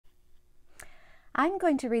I'm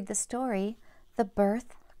going to read the story, The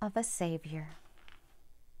Birth of a Savior.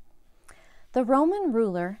 The Roman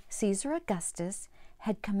ruler, Caesar Augustus,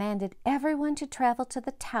 had commanded everyone to travel to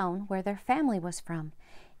the town where their family was from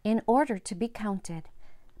in order to be counted.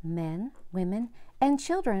 Men, women, and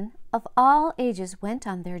children of all ages went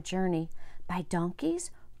on their journey by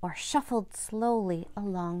donkeys or shuffled slowly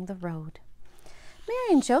along the road.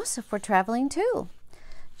 Mary and Joseph were traveling too.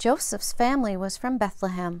 Joseph's family was from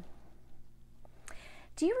Bethlehem.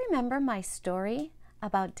 Do you remember my story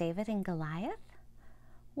about David and Goliath?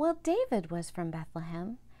 Well, David was from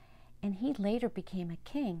Bethlehem, and he later became a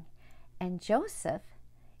king, and Joseph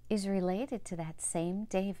is related to that same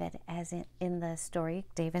David as in the story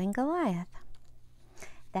David and Goliath.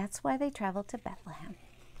 That's why they traveled to Bethlehem.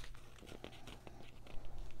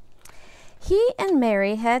 He and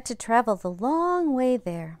Mary had to travel the long way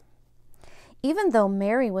there, even though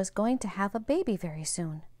Mary was going to have a baby very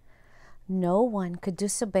soon. No one could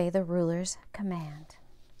disobey the ruler's command.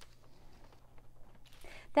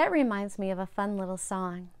 That reminds me of a fun little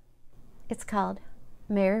song. It's called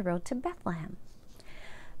Mary Rode to Bethlehem.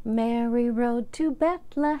 Mary rode to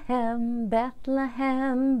Bethlehem,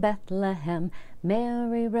 Bethlehem, Bethlehem.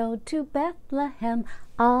 Mary rode to Bethlehem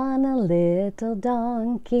on a little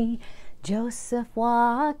donkey. Joseph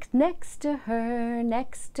walked next to her,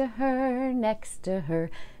 next to her, next to her.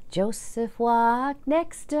 Joseph walked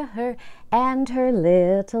next to her and her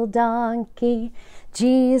little donkey.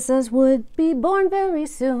 Jesus would be born very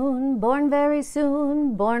soon, born very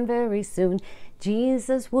soon, born very soon.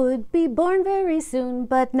 Jesus would be born very soon,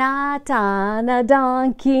 but not on a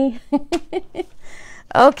donkey.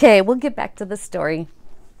 Okay, we'll get back to the story.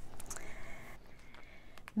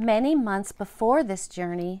 Many months before this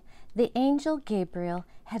journey, the angel Gabriel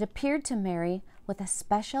had appeared to Mary with a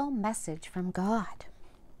special message from God.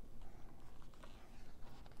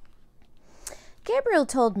 Gabriel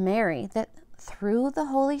told Mary that through the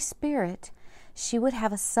Holy Spirit she would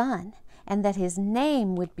have a son and that his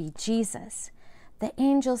name would be Jesus. The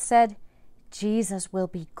angel said, Jesus will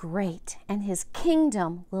be great and his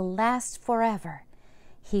kingdom will last forever.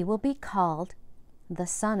 He will be called the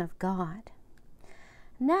Son of God.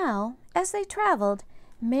 Now, as they traveled,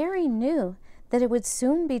 Mary knew that it would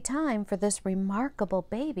soon be time for this remarkable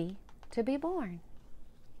baby to be born.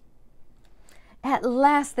 At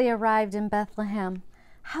last they arrived in Bethlehem.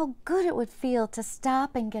 How good it would feel to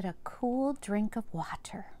stop and get a cool drink of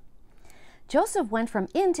water. Joseph went from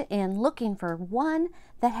inn to inn looking for one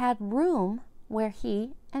that had room where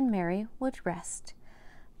he and Mary would rest.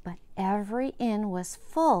 But every inn was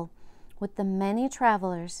full with the many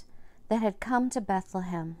travelers that had come to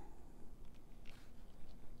Bethlehem.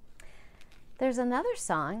 There's another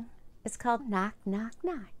song. It's called Knock, Knock,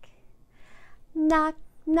 Knock. Knock,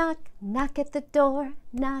 knock, knock at the door.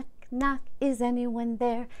 Knock, knock, is anyone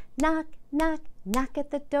there? Knock, knock, knock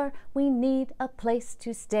at the door. We need a place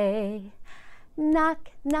to stay.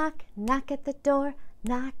 Knock, knock, knock at the door.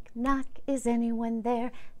 Knock, knock, is anyone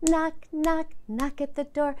there? Knock, knock, knock at the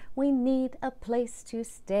door. We need a place to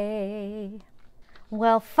stay.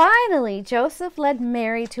 Well, finally, Joseph led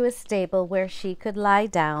Mary to a stable where she could lie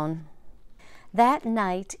down. That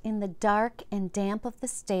night, in the dark and damp of the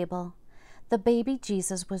stable, the baby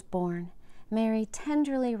Jesus was born. Mary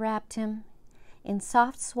tenderly wrapped him in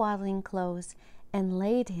soft swaddling clothes and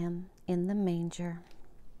laid him in the manger.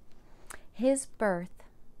 His birth,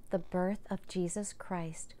 the birth of Jesus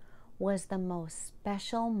Christ, was the most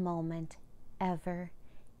special moment ever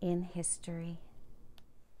in history.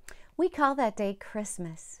 We call that day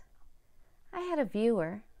Christmas. I had a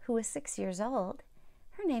viewer who was 6 years old.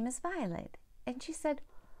 Her name is Violet. And she said,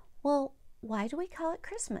 well, why do we call it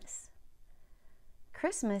Christmas?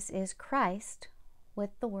 Christmas is Christ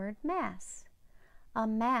with the word Mass. A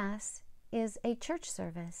Mass is a church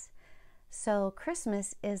service. So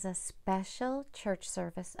Christmas is a special church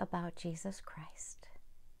service about Jesus Christ.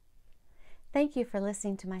 Thank you for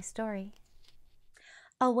listening to my story.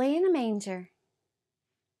 Away in a Manger.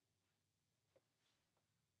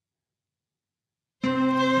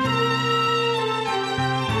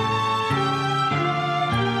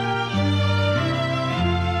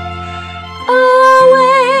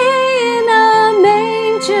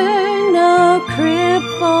 Crib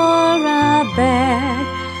for a bed,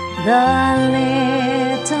 the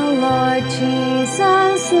little Lord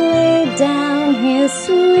Jesus laid down his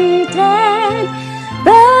sweet head.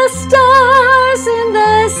 The stars in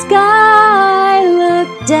the sky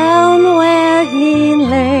looked down where he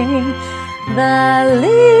lay. The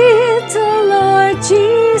little Lord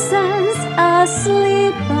Jesus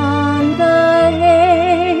asleep on the hay.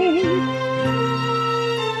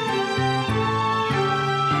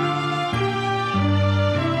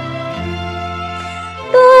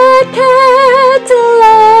 little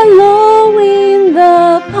Halloween,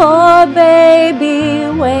 the poor baby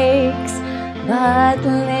wakes, but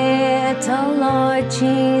little Lord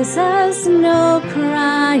Jesus, no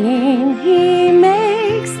crying he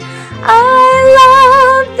makes. I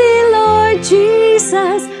love thee, Lord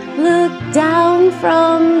Jesus, look down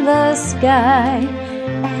from the sky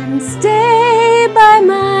and stay by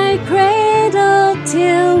my cradle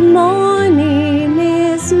till morning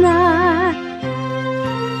is nigh.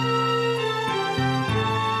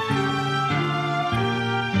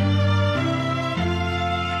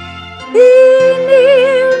 Be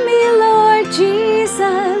near me, Lord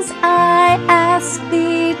Jesus, I ask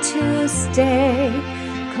thee to stay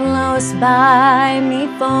close by me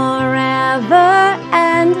forever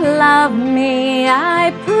and love me,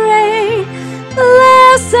 I pray.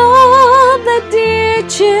 Bless all the dear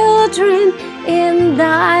children in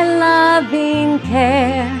thy loving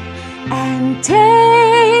care, and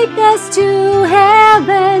take us to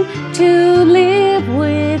heaven to live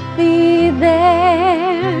with thee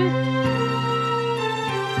there.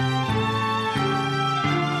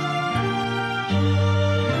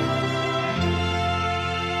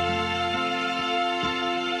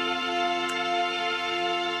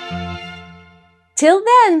 Till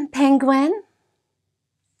then, penguin.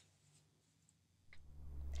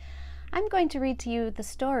 I'm going to read to you the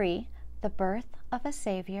story, The Birth of a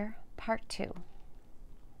Savior, Part 2.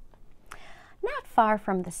 Not far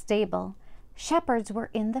from the stable, shepherds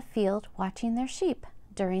were in the field watching their sheep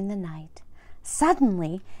during the night.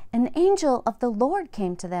 Suddenly, an angel of the Lord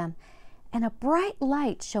came to them, and a bright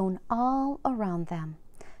light shone all around them.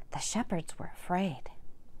 The shepherds were afraid.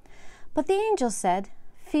 But the angel said,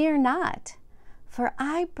 "Fear not, for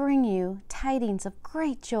I bring you tidings of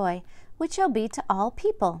great joy, which shall be to all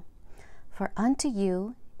people. For unto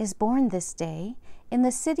you is born this day in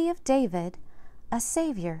the city of David a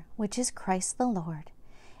Savior, which is Christ the Lord.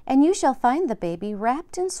 And you shall find the baby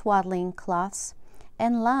wrapped in swaddling cloths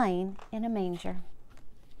and lying in a manger."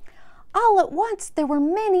 All at once there were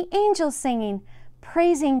many angels singing,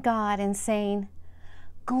 praising God and saying,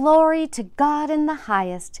 "Glory to God in the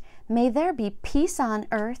highest. May there be peace on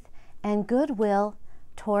earth and goodwill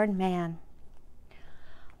toward man."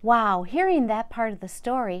 Wow, hearing that part of the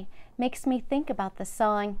story makes me think about the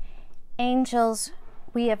song, "Angels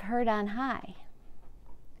We Have Heard on High."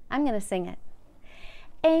 I'm going to sing it.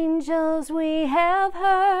 Angels we have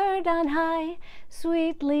heard on high,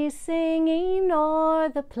 sweetly singing o'er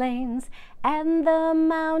the plains, and the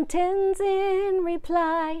mountains in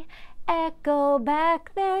reply echo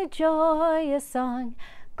back their joyous song.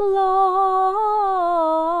 Gloria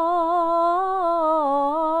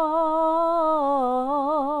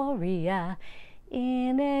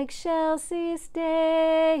in excelsis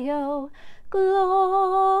Deo, Gloria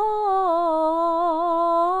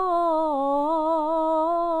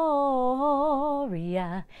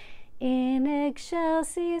in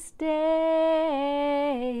excelsis Deo.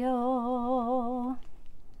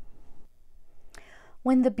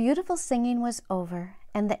 When the beautiful singing was over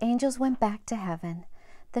and the angels went back to heaven,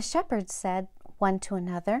 the shepherds said one to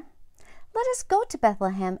another, "Let us go to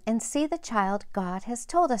Bethlehem and see the child God has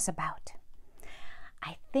told us about."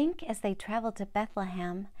 I think as they traveled to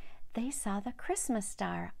Bethlehem, they saw the Christmas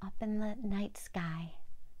star up in the night sky.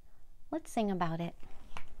 Let's sing about it.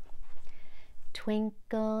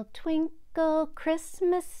 Twinkle, twinkle,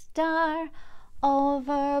 Christmas star,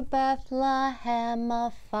 over Bethlehem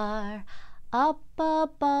afar, up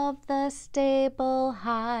above the stable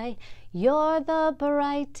high, you're the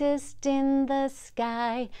brightest in the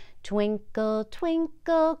sky. Twinkle,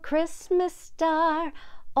 twinkle, Christmas star,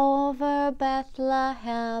 over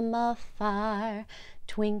Bethlehem afar.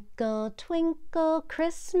 Twinkle, twinkle,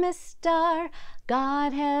 Christmas star,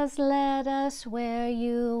 God has led us where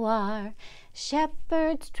you are.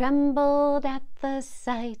 Shepherds trembled at the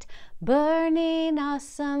sight, burning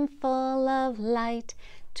awesome, full of light.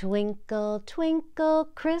 Twinkle, twinkle,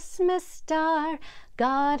 Christmas star,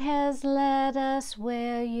 God has led us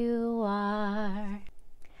where you are.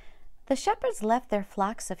 The shepherds left their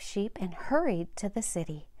flocks of sheep and hurried to the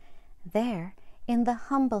city. There, in the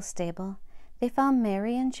humble stable, they found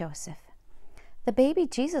Mary and Joseph. The baby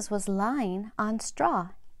Jesus was lying on straw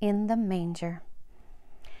in the manger.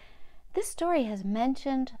 This story has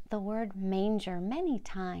mentioned the word manger many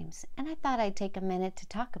times, and I thought I'd take a minute to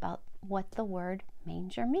talk about what the word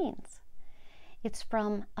manger means. It's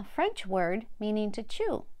from a French word meaning to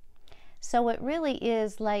chew. So it really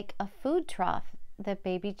is like a food trough that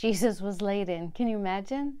baby Jesus was laid in. Can you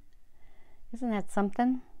imagine? Isn't that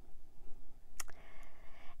something?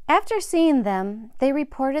 After seeing them, they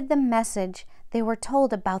reported the message they were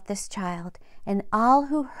told about this child, and all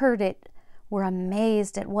who heard it were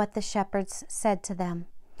amazed at what the shepherds said to them.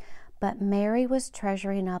 But Mary was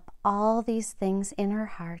treasuring up all these things in her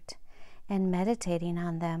heart and meditating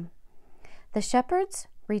on them. The shepherds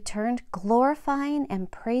returned glorifying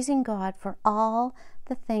and praising God for all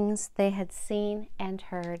the things they had seen and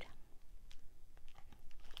heard.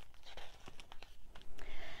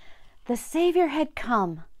 The Savior had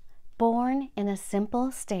come, born in a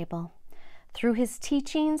simple stable. Through his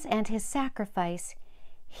teachings and his sacrifice,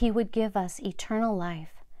 he would give us eternal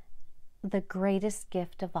life, the greatest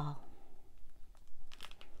gift of all.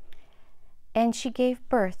 And she gave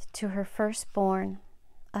birth to her firstborn,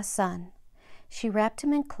 a son. She wrapped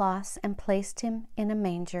him in cloths and placed him in a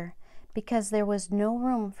manger, because there was no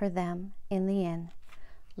room for them in the inn.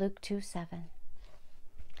 Luke 2:7.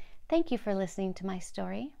 Thank you for listening to my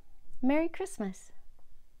story. Merry Christmas.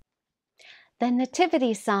 The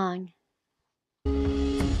Nativity Song.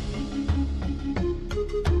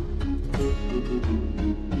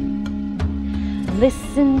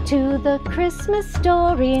 Listen to the Christmas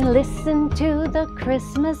story, listen to the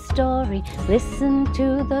Christmas story, listen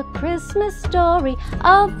to the Christmas story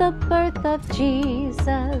of the birth of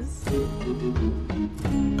Jesus.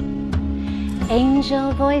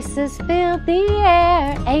 Angel voices filled the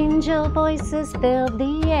air, angel voices filled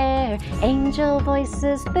the air, angel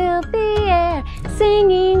voices filled the air,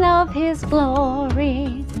 singing of his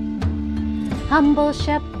glory. Humble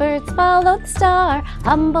shepherds followed the star,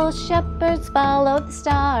 humble shepherds followed the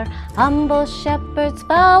star, humble shepherds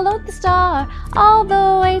followed the star, all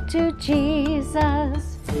the way to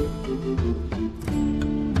Jesus.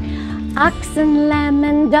 Oxen, lamb,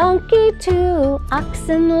 and donkey too,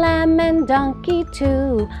 oxen, lamb, and donkey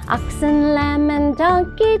too, oxen, lamb, and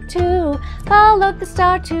donkey too, followed the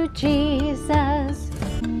star to Jesus.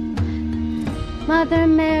 Mother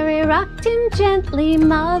Mary rocked him gently,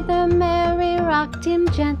 Mother Mary rocked him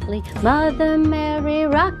gently, Mother Mary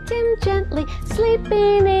rocked him gently,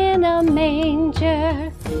 sleeping in a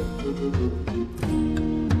manger.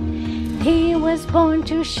 He was born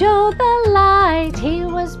to show the light, he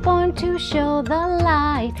was born to show the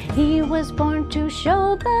light, he was born to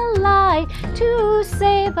show the light, to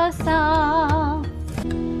save us all.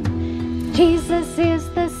 Jesus is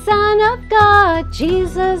the Son of God,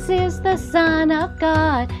 Jesus is the Son of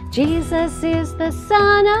God, Jesus is the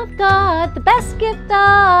Son of God, the best gift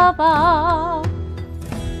of all.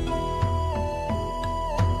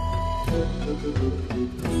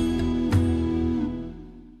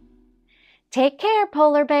 Take care,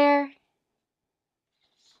 Polar Bear.